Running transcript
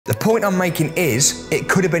The point I'm making is, it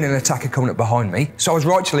could have been an attacker coming up behind me, so I was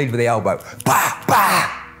right to lead with the elbow. Bah,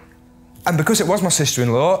 bah! And because it was my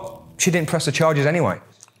sister-in-law, she didn't press the charges anyway.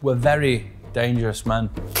 We're very dangerous men.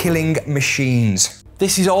 Killing machines.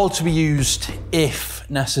 This is all to be used if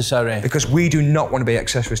necessary. Because we do not want to be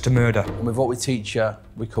accessories to murder. And with what we teach you,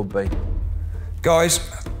 we could be. Guys,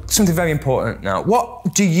 something very important now.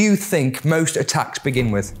 What do you think most attacks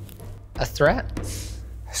begin with? A threat?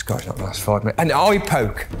 This guy's not the last 5 minutes. An eye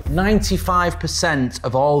poke. 95%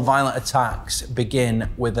 of all violent attacks begin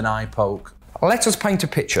with an eye poke. Let us paint a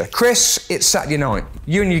picture. Chris, it's Saturday night.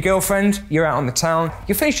 You and your girlfriend, you're out on the town.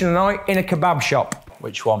 You're finishing the night in a kebab shop.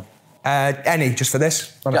 Which one? Any, just for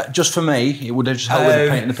this. Yeah, just for me, it would have just helped with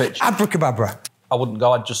painting the picture. Abracadabra. I wouldn't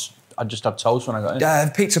go, I'd just have toast when I got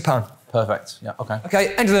in. Pizza pan. Perfect, yeah, okay.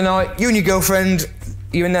 Okay, end of the night, you and your girlfriend,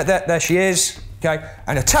 you're in there she is, okay?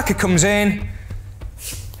 An attacker comes in,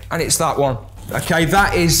 and it's that one. Okay,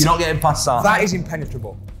 that is... You're not getting past that. That is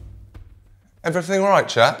impenetrable. Everything all right,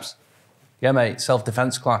 chaps? Yeah, mate,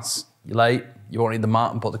 self-defence class. You're late, you won't need the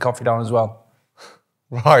mat and put the coffee down as well.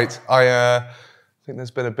 Right, I think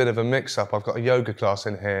there's been a bit of a mix-up. I've got a yoga class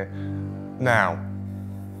in here now.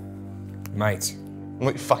 Mate. I'm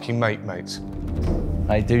not your fucking mate.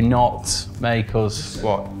 Hey, do not make us...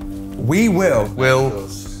 What? We will.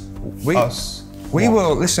 Us. We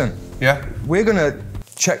will, listen. Yeah? We're gonna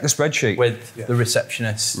check the spreadsheet. With the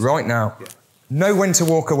receptionist. Right now. Yeah. Know when to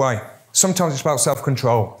walk away. Sometimes it's about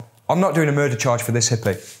self-control. I'm not doing a murder charge for this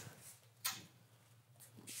hippie.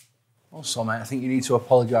 Also, mate, I think you need to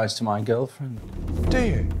apologise to my girlfriend. Do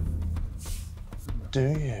you? Do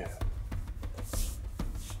you?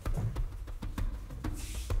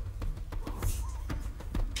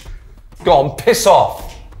 Go on, piss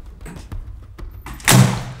off!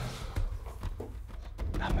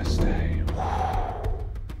 Namaste.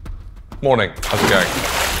 Morning, how's it going?